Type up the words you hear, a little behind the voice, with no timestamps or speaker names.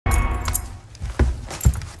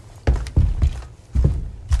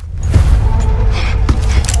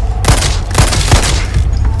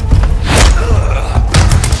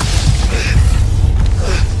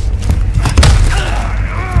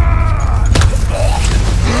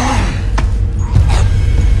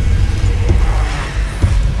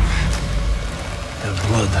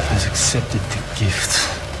accepted the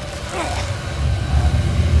gift.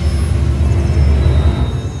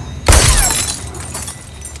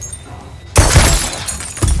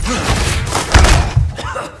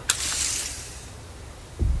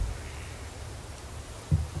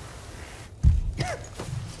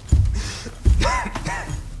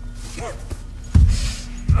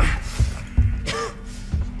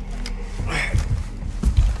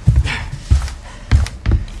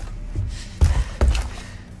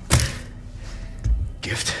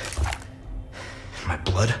 Gift? My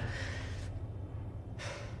blood?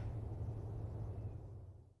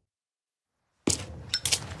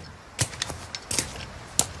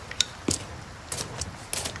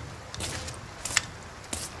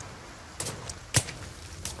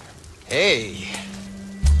 Hey,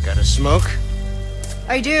 got a smoke?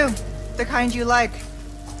 I do. The kind you like.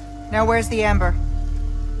 Now where's the amber?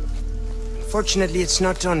 Fortunately, it's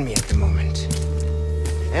not on me at the moment.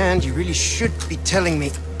 And you really should be telling me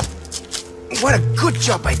what a good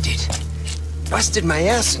job I did. Busted my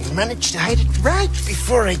ass and managed to hide it right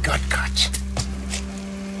before I got caught.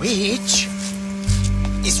 Which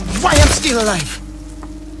is why I'm still alive.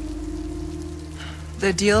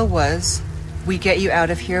 The deal was, we get you out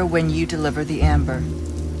of here when you deliver the amber.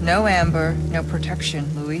 No amber, no protection,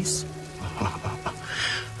 Luis.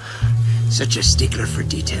 Such a stickler for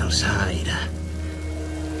details, huh, Ada?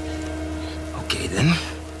 Okay, then.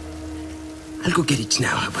 I'll go get it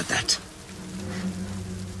now, how about that?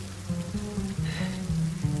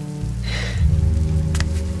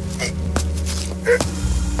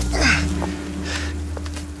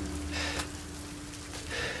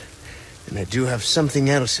 And I do have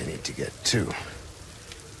something else I need to get, too.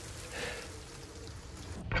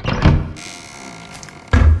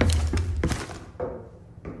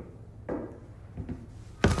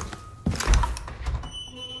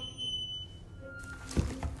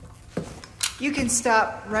 You can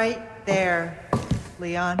stop right there,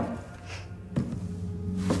 Leon.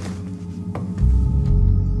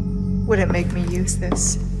 Wouldn't make me use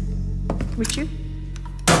this, would you?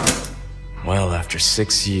 Well, after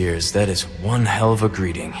 6 years, that is one hell of a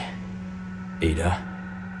greeting, Ada.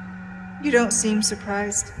 You don't seem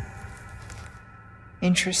surprised.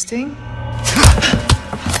 Interesting.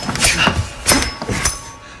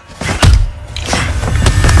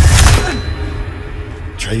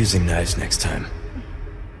 Try using knives next time.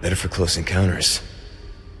 Better for close encounters.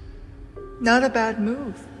 Not a bad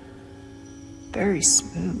move. Very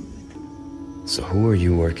smooth. So who are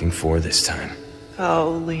you working for this time?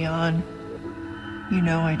 Oh, Leon. You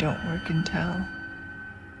know I don't work and tell.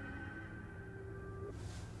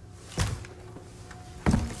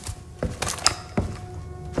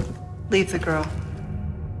 Leave the girl.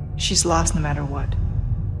 She's lost no matter what.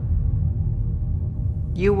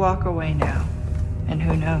 You walk away now, and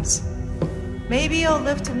who knows? Maybe you'll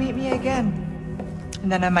live to meet me again. And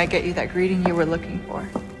then I might get you that greeting you were looking for.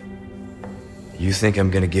 You think I'm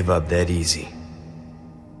gonna give up that easy?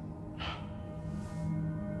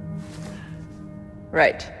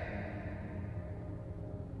 Right.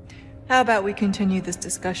 How about we continue this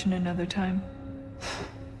discussion another time?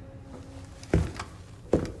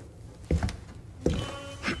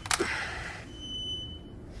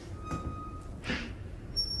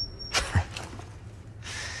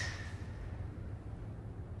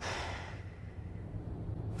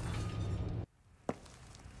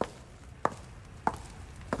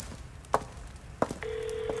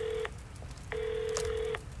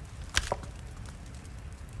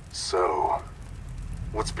 So,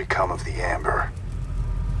 what's become of the amber?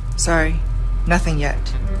 Sorry, nothing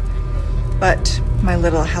yet. But my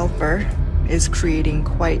little helper is creating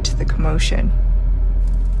quite the commotion.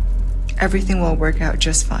 Everything will work out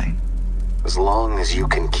just fine. As long as you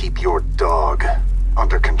can keep your dog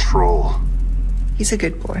under control. He's a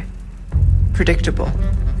good boy. Predictable.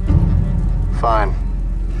 Fine.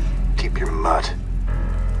 Keep your mutt.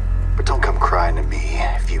 But don't come crying to me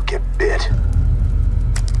if you get bit.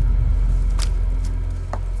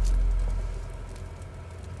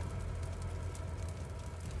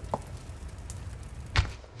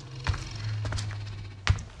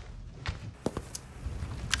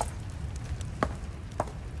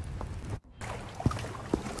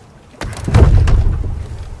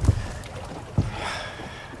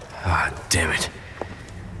 Ah, damn it.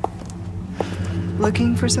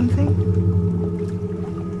 Looking for something?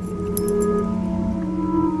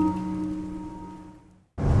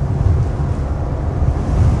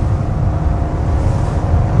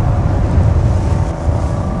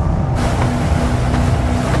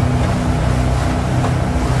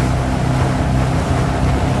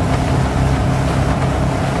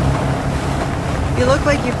 You look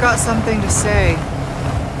like you've got something to say.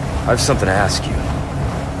 I have something to ask you.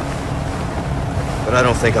 But I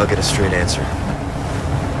don't think I'll get a straight answer.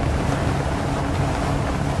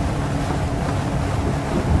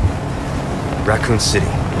 Raccoon City.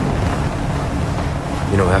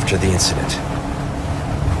 You know, after the incident,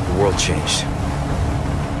 the world changed.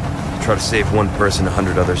 Try to save one person,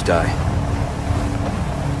 100 others die.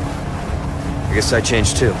 I guess I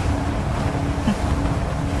changed too.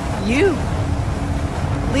 You?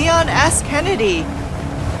 Leon S. Kennedy.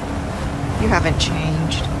 You haven't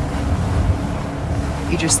changed.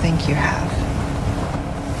 You just think you have.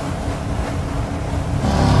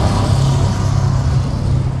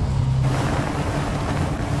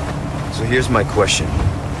 So here's my question.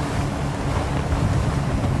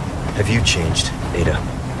 Have you changed, Ada?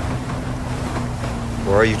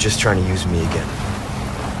 Or are you just trying to use me again?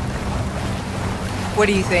 What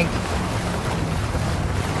do you think?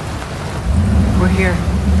 We're here.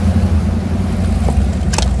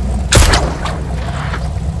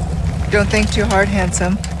 Don't think too hard,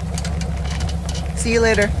 handsome. See you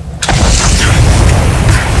later.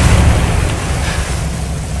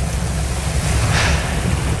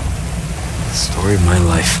 Story of my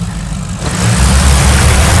life.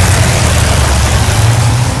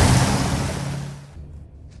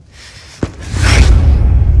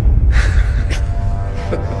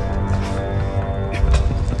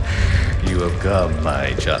 You have come,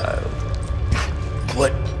 my child.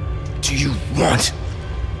 What do you want?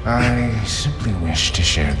 I simply wish to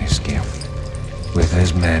share this gift with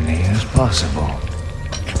as many as possible.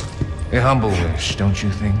 A humble wish, don't you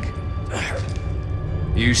think?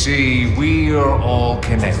 You see, we are all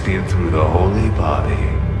connected through the holy body.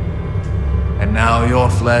 And now your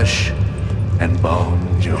flesh and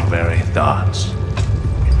bones, your very thoughts,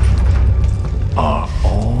 are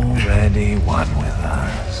already one with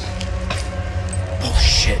us.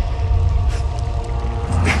 Bullshit.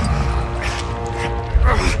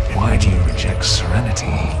 Why do you reject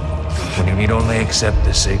serenity when you need only accept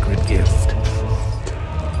the sacred gift?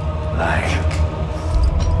 Like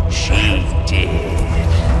she did.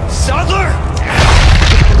 Sadler!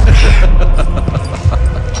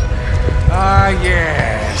 Ah,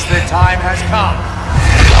 yes, the time has come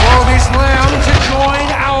for this lamb to join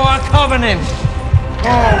our covenant.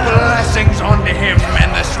 Oh, blessings unto him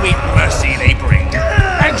and the sweet mercy they bring.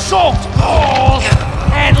 Exalt all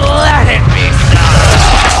and let it be so.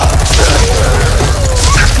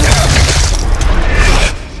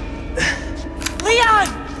 Leon!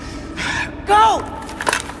 Go!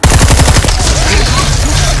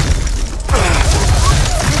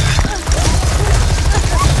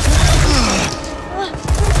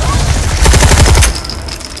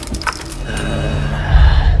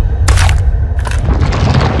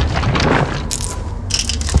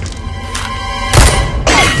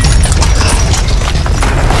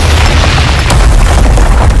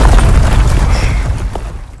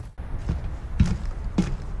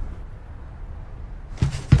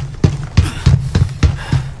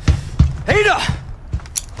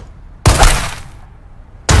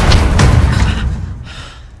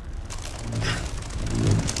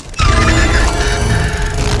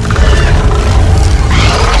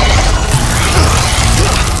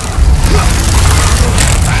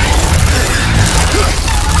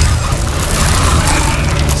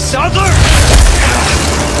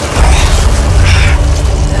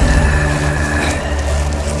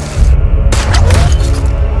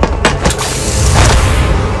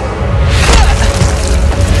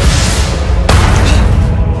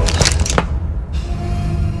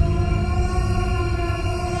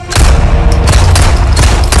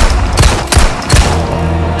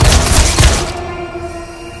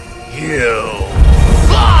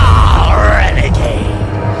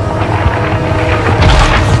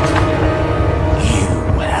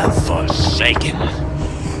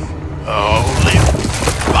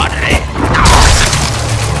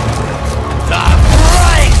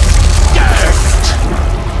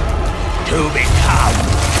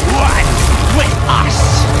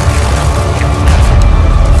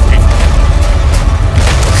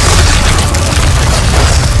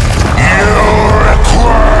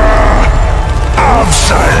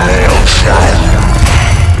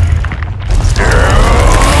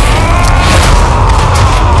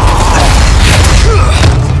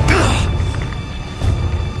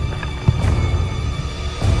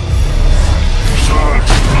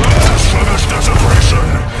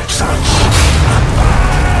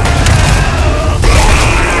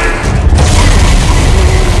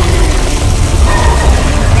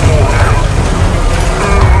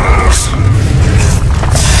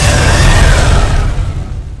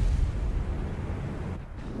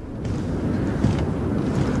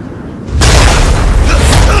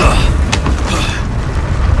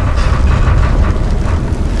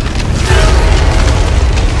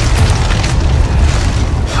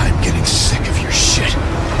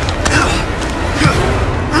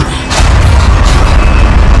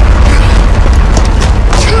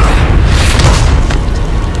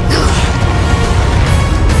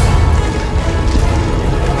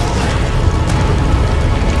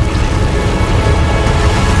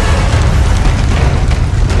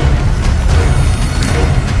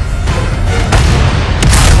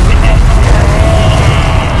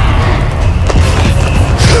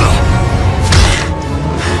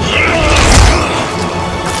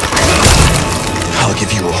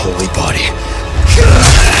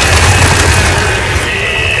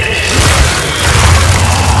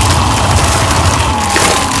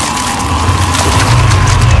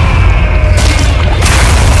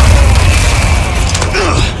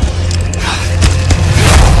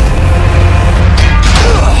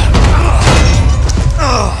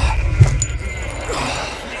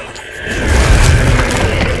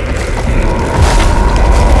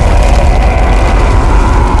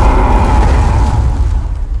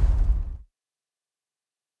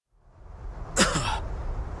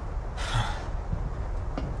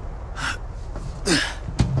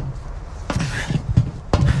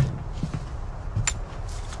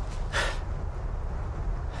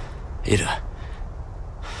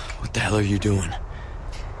 hell are you doing?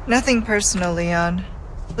 Nothing personal, Leon.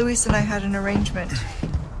 Luis and I had an arrangement.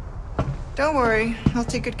 Don't worry, I'll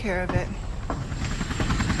take good care of it.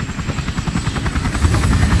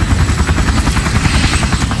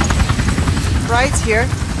 Ride's here.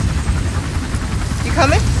 You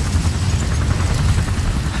coming?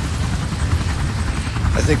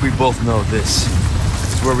 I think we both know this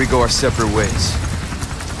is where we go our separate ways.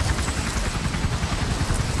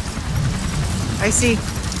 I see.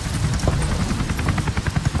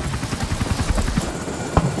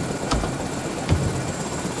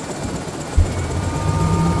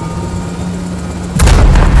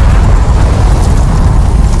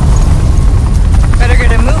 Better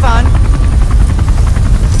get a move on.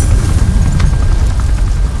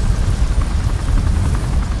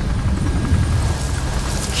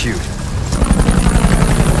 Cute.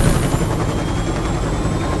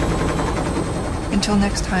 Until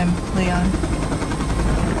next time, Leon.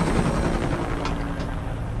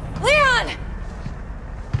 Leon!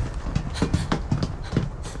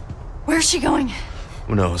 Where's she going?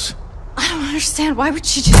 Who knows? I don't understand. Why would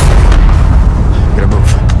she just... Gotta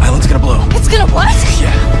move. Island's gonna blow. It's gonna what?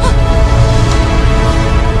 Yeah.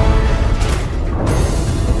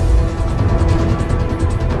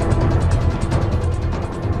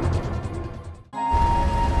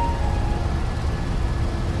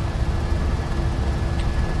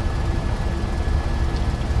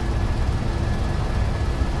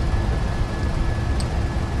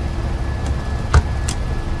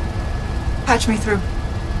 Patch me through.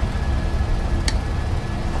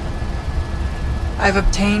 I've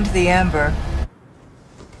obtained the amber.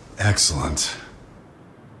 Excellent.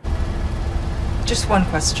 Just one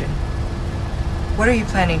question. What are you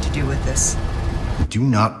planning to do with this? We do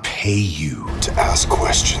not pay you to ask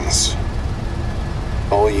questions.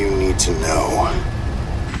 All you need to know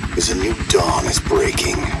is a new dawn is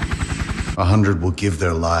breaking. 100 will give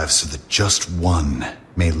their lives so that just one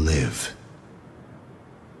may live.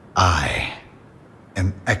 I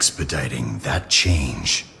am expediting that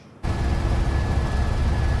change.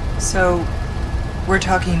 So, we're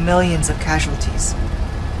talking millions of casualties.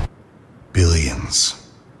 Billions.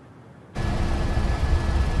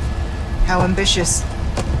 How ambitious.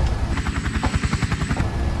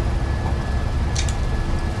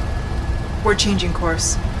 We're changing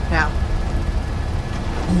course, now.